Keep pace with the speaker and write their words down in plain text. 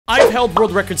I've held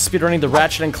world record speedrunning the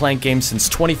Ratchet & Clank game since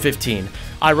 2015.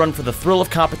 I run for the thrill of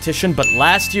competition, but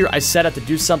last year I set out to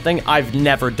do something I've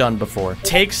never done before.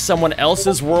 Take someone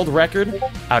else's world record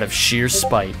out of sheer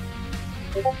spite.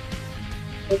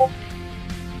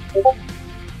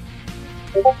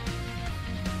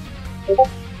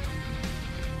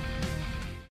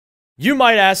 You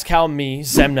might ask how me,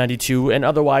 Zem92, an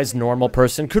otherwise normal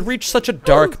person, could reach such a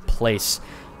dark place.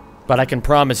 But I can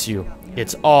promise you,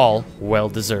 it's all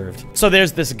well-deserved. So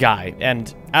there's this guy,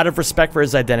 and out of respect for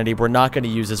his identity, we're not going to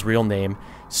use his real name.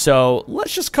 So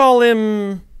let's just call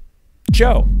him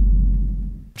Joe.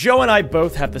 Joe and I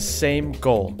both have the same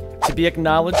goal, to be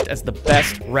acknowledged as the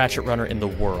best Ratchet runner in the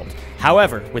world.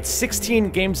 However, with 16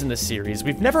 games in the series,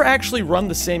 we've never actually run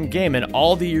the same game in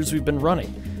all the years we've been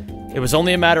running. It was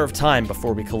only a matter of time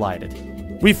before we collided.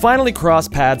 We finally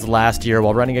crossed paths last year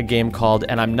while running a game called,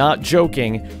 and I'm not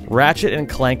joking, Ratchet &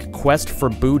 Clank Quest for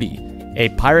Booty, a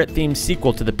pirate-themed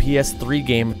sequel to the PS3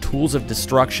 game Tools of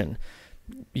Destruction.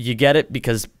 You get it?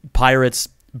 Because pirates,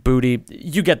 booty,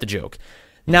 you get the joke.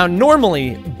 Now,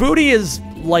 normally, Booty is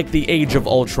like the Age of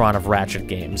Ultron of Ratchet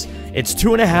games. It's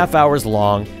 2.5 hours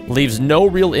long, leaves no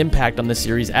real impact on the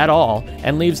series at all,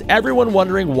 and leaves everyone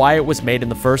wondering why it was made in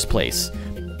the first place.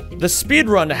 The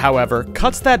speedrun, however,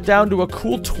 cuts that down to a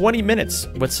cool 20 minutes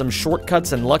with some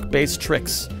shortcuts and luck-based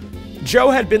tricks. Joe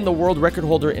had been the world record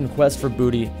holder in Quest for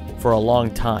Booty for a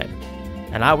long time,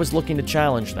 and I was looking to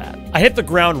challenge that. I hit the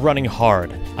ground running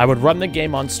hard. I would run the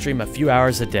game on stream a few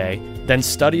hours a day, then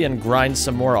study and grind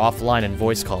some more offline and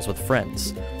voice calls with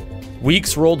friends.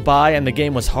 Weeks rolled by and the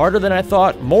game was harder than I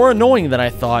thought, more annoying than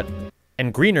I thought,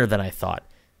 and greener than I thought.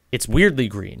 It's weirdly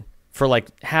green, for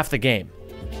like half the game.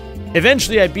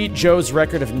 Eventually, I beat Joe's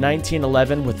record of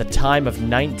 1911 with a time of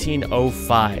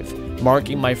 1905,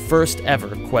 marking my first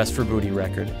ever Quest for Booty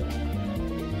record.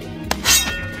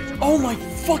 Oh my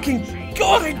fucking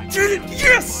god, I did it!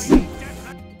 Yes!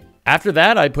 After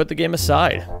that, I put the game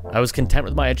aside. I was content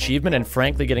with my achievement and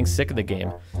frankly getting sick of the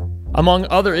game. Among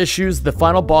other issues, the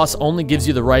final boss only gives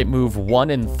you the right move 1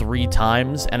 in 3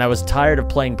 times, and I was tired of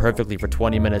playing perfectly for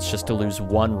 20 minutes just to lose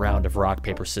 1 round of rock,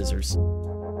 paper, scissors.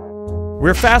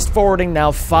 We're fast forwarding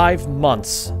now 5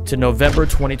 months to November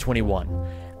 2021.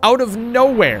 Out of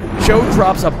nowhere, Joe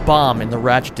drops a bomb in the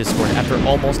Ratchet Discord after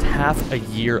almost half a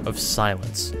year of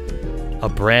silence. A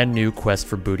brand new Quest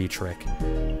for Booty trick.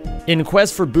 In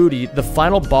Quest for Booty, the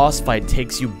final boss fight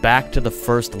takes you back to the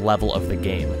first level of the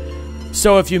game.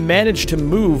 So if you manage to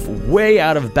move way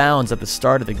out of bounds at the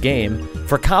start of the game,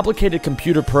 for complicated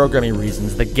computer programming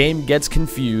reasons, the game gets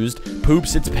confused,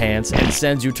 poops its pants, and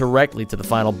sends you directly to the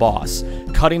final boss,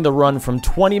 cutting the run from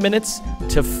 20 minutes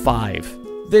to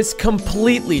 5. This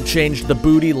completely changed the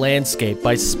Booty landscape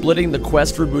by splitting the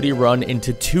Quest for Booty run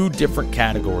into 2 different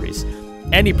categories.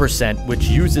 Any %, which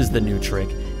uses the new trick,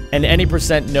 and any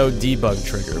 % no debug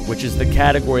trigger, which is the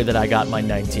category that I got my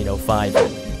 1905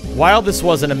 in. While this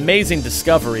was an amazing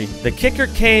discovery, the kicker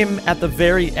came at the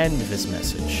very end of this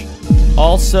message.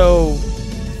 Also,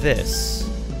 this.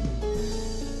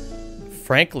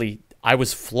 Frankly, I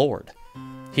was floored.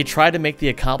 He tried to make the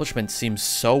accomplishment seem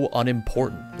so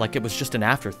unimportant, like it was just an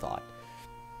afterthought.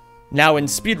 Now, in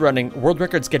speedrunning, world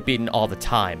records get beaten all the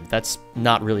time. That's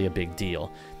not really a big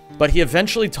deal. But he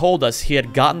eventually told us he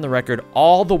had gotten the record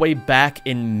all the way back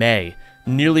in May,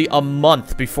 nearly a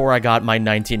month before I got my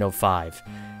 1905.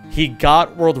 He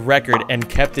got world record and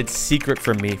kept it secret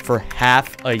from me for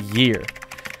half a year.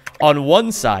 On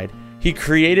one side, he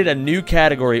created a new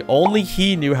category only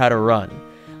he knew how to run.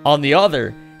 On the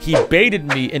other, he baited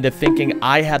me into thinking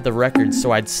I had the record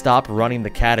so I'd stop running the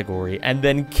category, and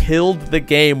then killed the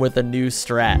game with a new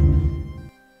strat.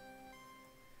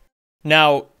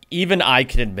 Now, even I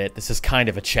can admit this is kind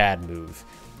of a Chad move.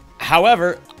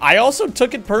 However, I also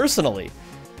took it personally.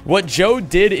 What Joe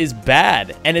did is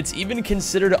bad, and it's even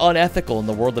considered unethical in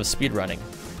the world of speedrunning.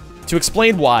 To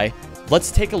explain why,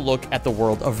 let's take a look at the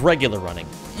world of regular running.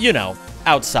 You know,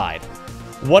 outside.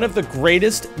 One of the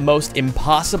greatest, most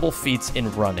impossible feats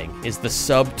in running is the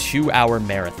sub-2-hour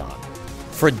marathon.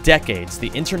 For decades, the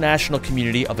international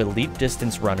community of elite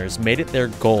distance runners made it their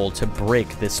goal to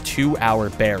break this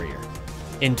 2-hour barrier.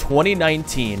 In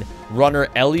 2019, runner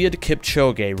Eliud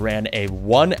Kipchoge ran a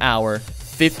 1-hour,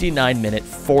 59-minute,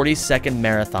 40-second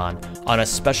marathon on a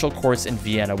special course in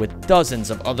Vienna with dozens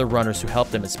of other runners who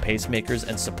helped him as pacemakers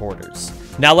and supporters.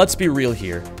 Now let's be real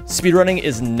here, speedrunning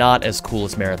is not as cool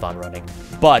as marathon running,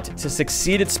 but to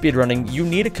succeed at speedrunning, you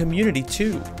need a community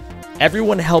too.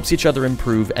 Everyone helps each other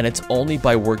improve, and it's only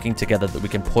by working together that we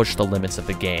can push the limits of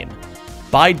the game.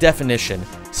 By definition,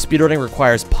 speedrunning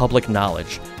requires public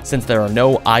knowledge, since there are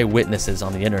no eyewitnesses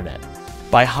on the internet.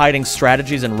 By hiding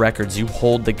strategies and records, you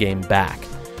hold the game back.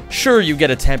 Sure, you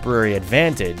get a temporary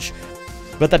advantage,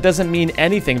 but that doesn't mean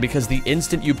anything because the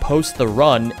instant you post the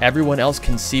run, everyone else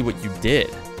can see what you did.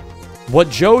 What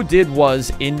Joe did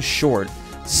was, in short,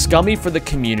 scummy for the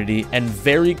community and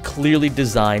very clearly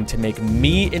designed to make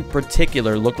me in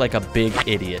particular look like a big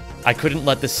idiot. I couldn't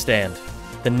let this stand.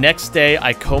 The next day,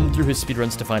 I combed through his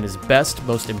speedruns to find his best,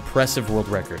 most impressive world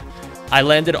record. I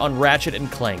landed on Ratchet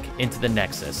 & Clank Into the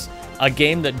Nexus, a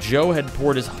game that Joe had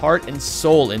poured his heart and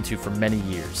soul into for many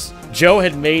years. Joe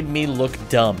had made me look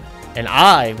dumb, and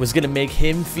I was gonna make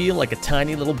him feel like a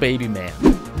tiny little baby man.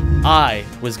 I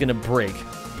was gonna break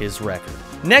his record.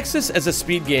 Nexus as a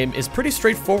speed game is pretty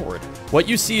straightforward. What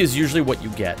you see is usually what you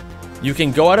get. You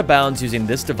can go out of bounds using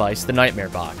this device, the Nightmare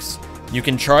Box. You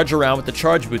can charge around with the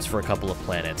charge boots for a couple of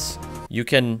planets. You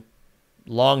can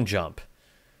long jump.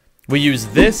 We use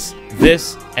this,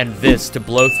 and this to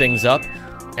blow things up,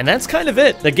 and that's kind of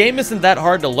it. The game isn't that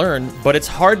hard to learn, but it's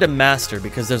hard to master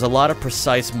because there's a lot of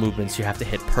precise movements you have to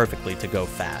hit perfectly to go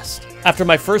fast. After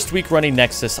my first week running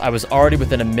Nexus, I was already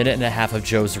within a minute and a half of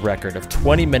Joe's record of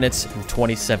 20 minutes and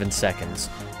 27 seconds.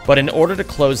 But in order to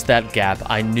close that gap,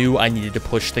 I knew I needed to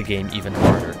push the game even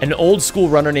harder. An old school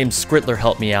runner named Skrittler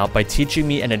helped me out by teaching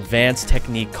me an advanced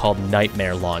technique called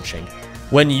nightmare launching.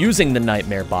 When using the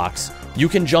Nightmare Box, you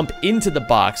can jump into the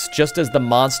box just as the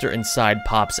monster inside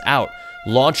pops out,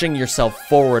 launching yourself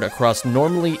forward across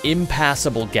normally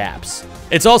impassable gaps.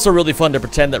 It's also really fun to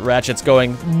pretend that Ratchet's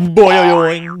going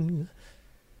boing.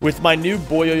 With my new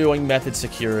boing method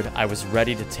secured, I was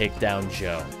ready to take down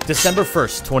Joe. December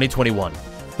 1st, 2021.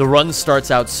 The run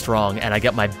starts out strong, and I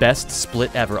get my best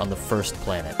split ever on the first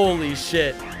planet. Holy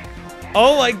shit.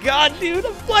 Oh my god, dude,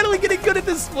 I'm finally getting good at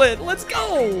this split. Let's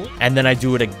go. And then I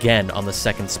do it again on the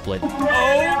second split. Oh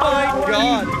my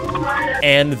god.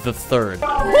 And the third.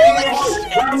 Holy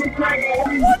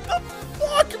shit. What the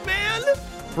fuck, man?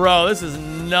 Bro, this is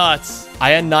nuts.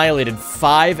 I annihilated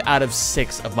 5 out of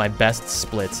 6 of my best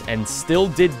splits and still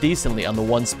did decently on the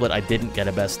one split I didn't get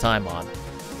a best time on.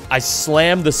 I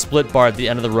slammed the split bar at the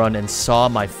end of the run and saw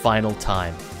my final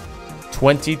time.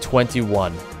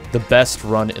 2021. The best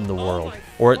run in the world.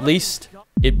 Or at least,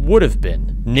 it would have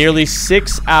been. Nearly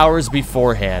 6 hours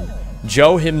beforehand,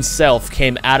 Joe himself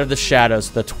came out of the shadows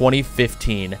of the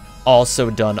 2015, also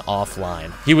done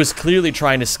offline. He was clearly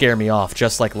trying to scare me off,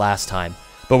 just like last time,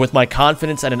 but with my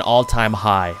confidence at an all-time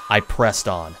high, I pressed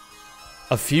on.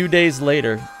 A few days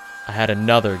later, I had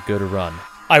another good run.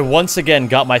 I once again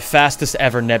got my fastest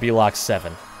ever Nebulox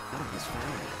 7.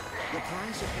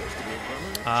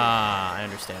 Ah, I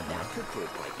understand now.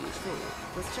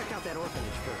 Let's check out that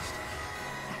orphanage first.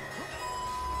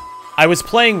 I was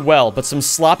playing well, but some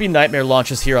sloppy nightmare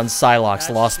launches here on Silox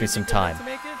lost me some time.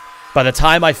 By the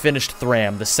time I finished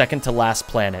Thram, the second to last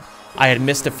planet, I had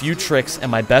missed a few tricks and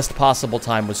my best possible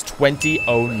time was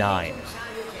 20:09.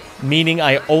 Meaning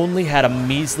I only had a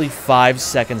measly 5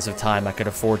 seconds of time I could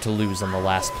afford to lose on the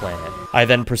last planet. I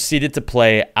then proceeded to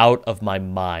play out of my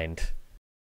mind.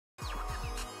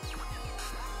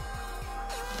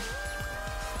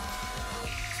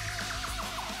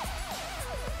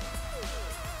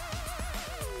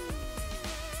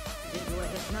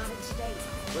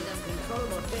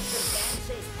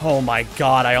 Oh my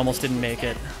god, I almost didn't make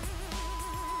it.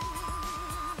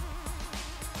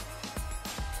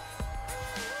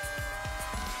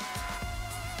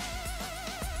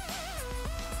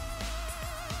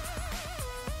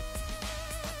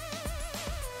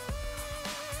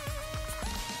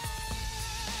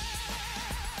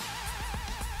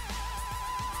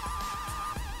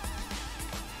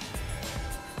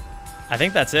 I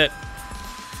think that's it.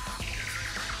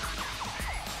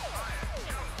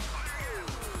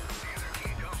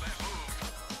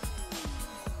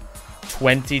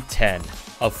 (2010),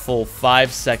 a full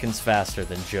 5 seconds faster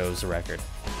than Joe's record.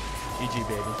 GG,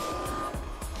 baby.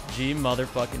 G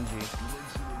motherfucking G.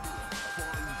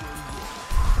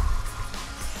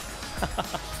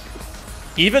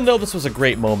 Even though this was a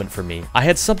great moment for me, I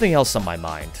had something else on my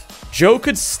mind. Joe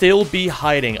could still be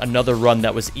hiding another run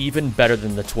that was even better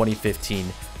than the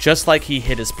 2015, just like he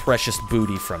hid his precious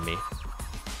booty from me.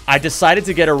 I decided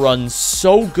to get a run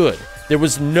so good, there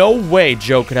was no way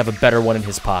Joe could have a better one in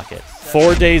his pocket.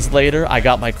 4 days later, I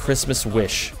got my Christmas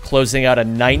wish, closing out a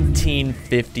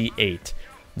 1958,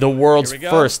 the world's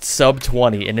first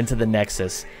sub-20 and Into the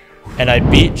Nexus, and I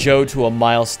beat Joe to a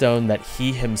milestone that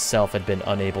he himself had been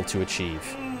unable to achieve.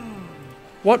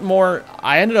 What more,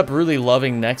 I ended up really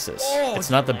loving Nexus. It's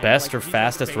not the best or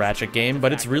fastest Ratchet game,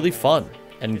 but it's really fun,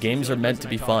 and games are meant to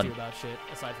be fun.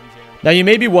 Now you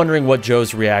may be wondering what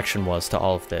Joe's reaction was to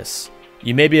all of this.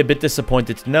 You may be a bit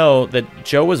disappointed to know that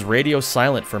Joe was radio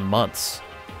silent for months.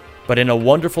 But in a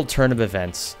wonderful turn of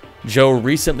events, Joe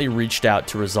recently reached out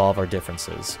to resolve our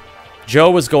differences. Joe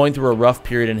was going through a rough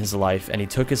period in his life, and he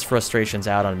took his frustrations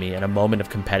out on me in a moment of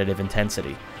competitive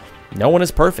intensity. No one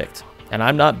is perfect, and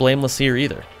I'm not blameless here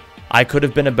either. I could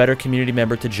have been a better community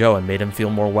member to Joe and made him feel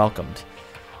more welcomed.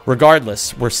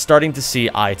 Regardless, we're starting to see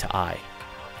eye to eye.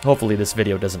 Hopefully this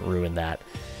video doesn't ruin that.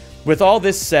 With all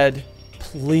this said,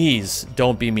 please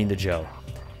don't be mean to Joe.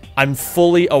 I'm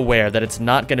fully aware that it's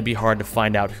not going to be hard to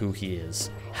find out who he is.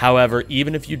 However,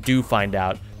 even if you do find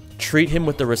out, treat him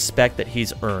with the respect that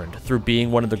he's earned through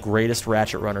being one of the greatest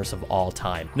ratchet runners of all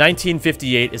time.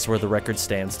 1958 is where the record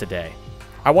stands today.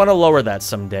 I want to lower that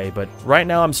someday, but right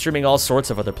now I'm streaming all sorts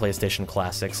of other PlayStation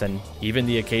classics and even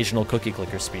the occasional cookie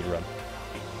clicker speedrun.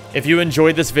 If you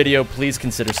enjoyed this video, please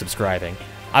consider subscribing.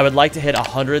 I would like to hit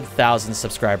 100,000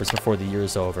 subscribers before the year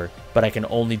is over, but I can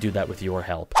only do that with your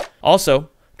help. Also,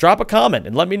 drop a comment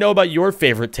and let me know about your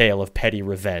favorite tale of petty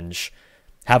revenge.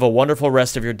 Have a wonderful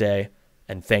rest of your day,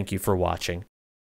 and thank you for watching.